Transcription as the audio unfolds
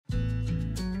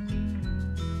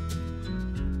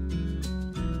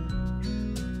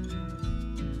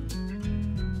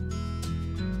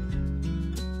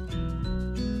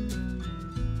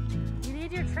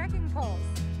trekking poles.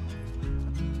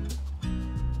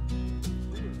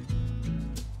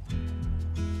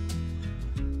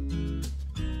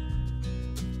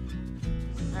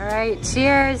 All right,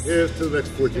 cheers. Cheers to the next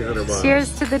 1,400 miles.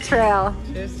 Cheers to the trail.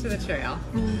 Cheers to the trail.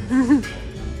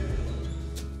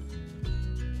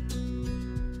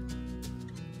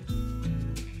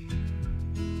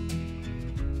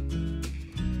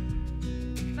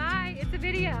 Bye, it's a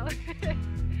video.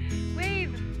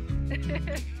 Wave.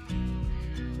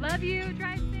 Love you,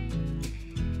 drive safe.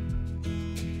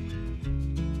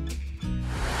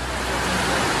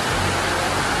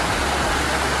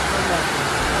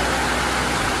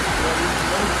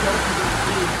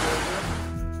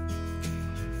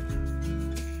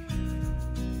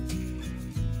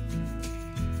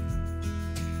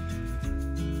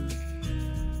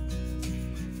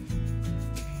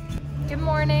 Good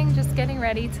morning, just getting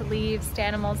ready to leave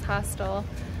Stanimals Hostel.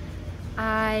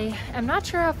 I am not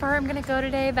sure how far I'm gonna go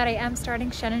today, but I am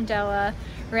starting Shenandoah.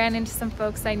 Ran into some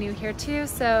folks I knew here too,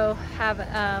 so have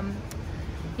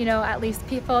you know, at least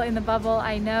people in the bubble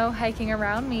I know hiking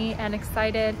around me, and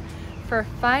excited for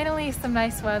finally some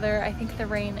nice weather. I think the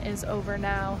rain is over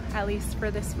now, at least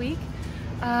for this week,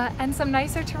 and some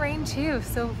nicer terrain too.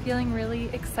 So feeling really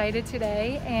excited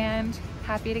today and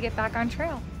happy to get back on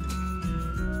trail.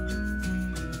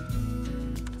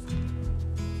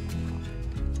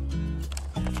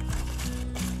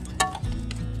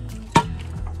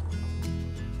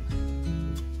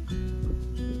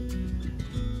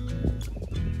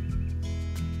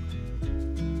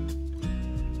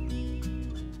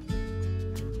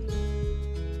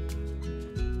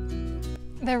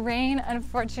 The rain,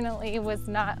 unfortunately, was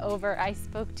not over. I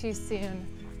spoke too soon,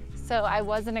 so I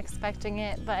wasn't expecting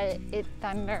it, but it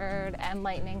thundered and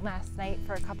lightning last night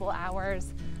for a couple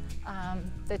hours.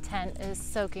 The tent is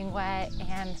soaking wet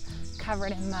and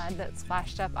covered in mud that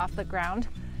splashed up off the ground.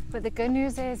 But the good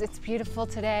news is it's beautiful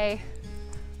today,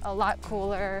 a lot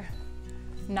cooler,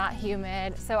 not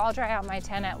humid, so I'll dry out my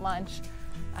tent at lunch.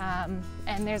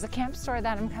 And there's a camp store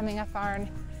that I'm coming up on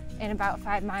in about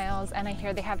 5 miles, and I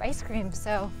hear they have ice cream,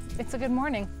 so it's a good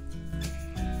morning.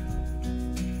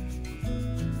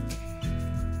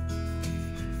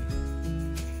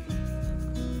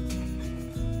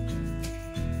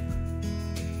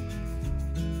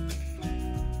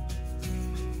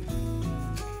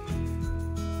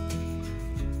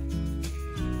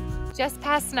 Just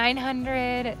past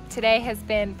 900, today has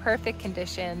been perfect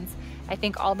conditions. I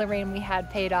think all the rain we had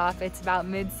paid off. It's about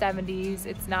mid-70s,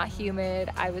 it's not humid.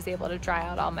 I was able to dry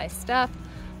out all my stuff,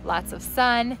 lots of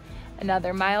sun,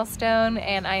 another milestone,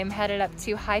 and I am headed up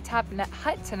to High Top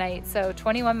Hut tonight, so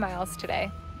 21 miles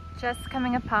today. Just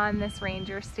coming upon this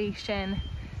ranger station.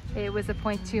 It was a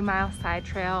 0.2 mile side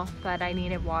trail, but I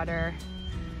needed water,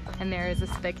 and there is a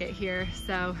spigot here,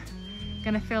 so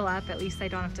gonna fill up, at least I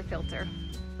don't have to filter.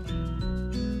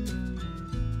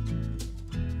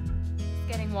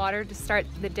 Getting water to start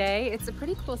the day. It's a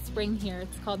pretty cool spring here.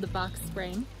 It's called the Box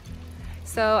Spring.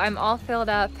 So I'm all filled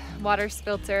up, water's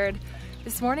filtered.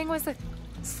 This morning was a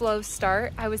slow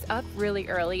start. I was up really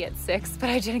early at 6, but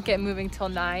I didn't get moving till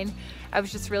 9. I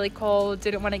was just really cold,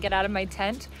 didn't want to get out of my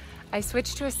tent. I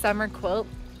switched to a summer quilt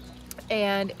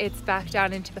and it's back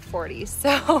down into the 40s.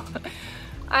 So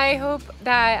I hope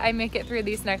that I make it through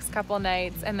these next couple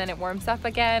nights and then it warms up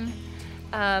again.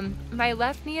 My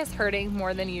left knee is hurting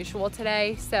more than usual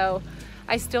today, so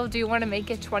I still do want to make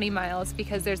it 20 miles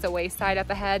because there's a wayside up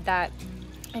ahead that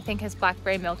I think has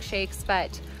blackberry milkshakes,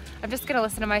 but I'm just gonna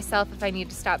listen to myself. If I need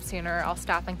to stop sooner, I'll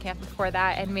stop and camp before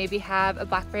that and maybe have a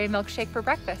blackberry milkshake for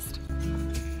breakfast.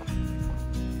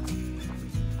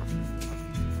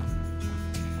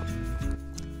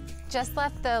 Just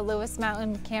left the Lewis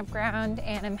Mountain campground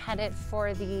and I'm headed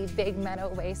for the Big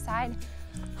Meadow Wayside.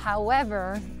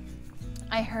 However,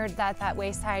 I heard that that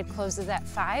wayside closes at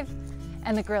 5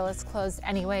 and the grill is closed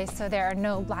anyway, so there are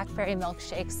no blackberry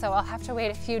milkshakes. So I'll have to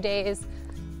wait a few days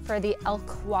for the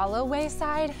Elk Wallow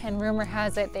Wayside, and rumor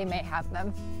has it they may have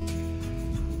them.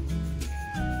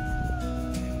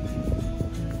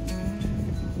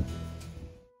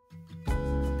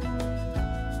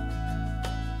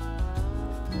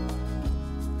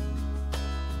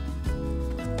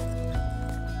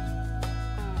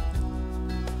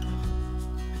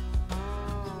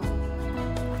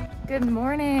 Good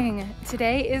morning.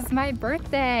 Today is my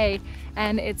birthday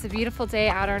and it's a beautiful day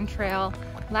out on trail.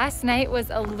 Last night was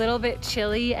a little bit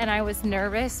chilly and I was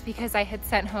nervous because I had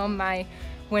sent home my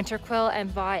winter quilt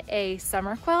and bought a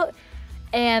summer quilt,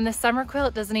 and the summer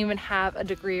quilt doesn't even have a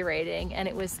degree rating and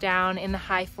it was down in the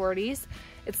high 40s.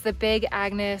 It's the Big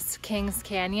Agnes Kings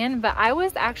Canyon, but I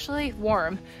was actually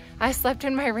warm. I slept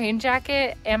in my rain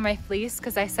jacket and my fleece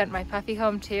because I sent my puppy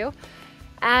home too.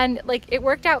 And like it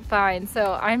worked out fine,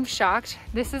 so I'm shocked.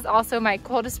 This is also my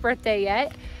coldest birthday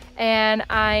yet, and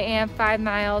I am 5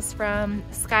 miles from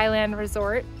Skyland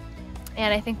Resort,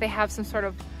 and I think they have some sort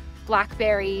of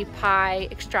blackberry pie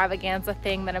extravaganza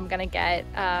thing that I'm gonna get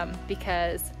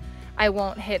because I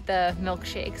won't hit the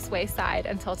milkshakes wayside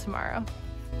until tomorrow.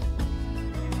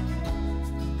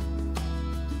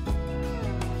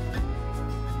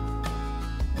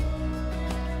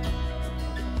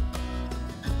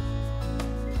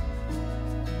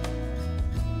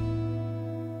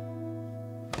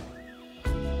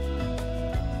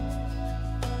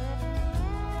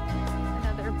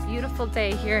 Beautiful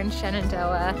day here in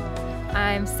Shenandoah.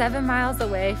 I'm 7 miles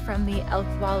away from the Elk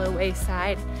Wallow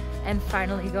Wayside and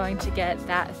finally going to get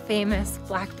that famous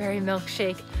blackberry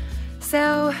milkshake.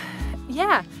 So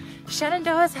yeah,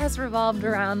 Shenandoah has revolved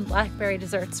around blackberry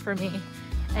desserts for me,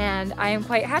 and I am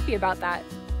quite happy about that.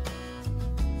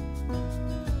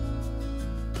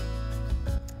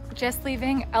 Just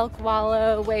leaving Elk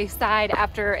Wallow Wayside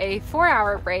after a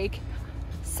 4-hour break.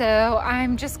 So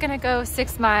I'm just gonna go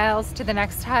 6 miles to the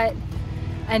next hut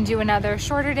and do another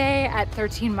shorter day at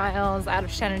 13 miles out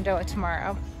of Shenandoah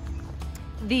tomorrow.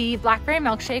 The blackberry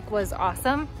milkshake was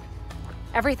awesome.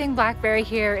 Everything blackberry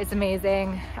here is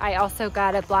amazing. I also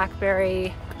got a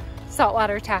blackberry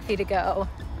saltwater taffy to go.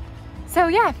 So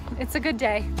yeah, it's a good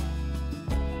day.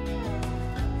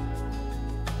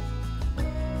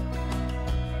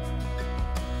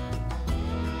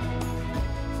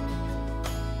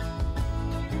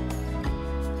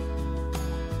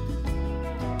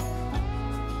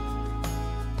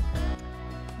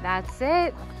 That's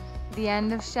it, the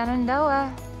end of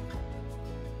Shenandoah.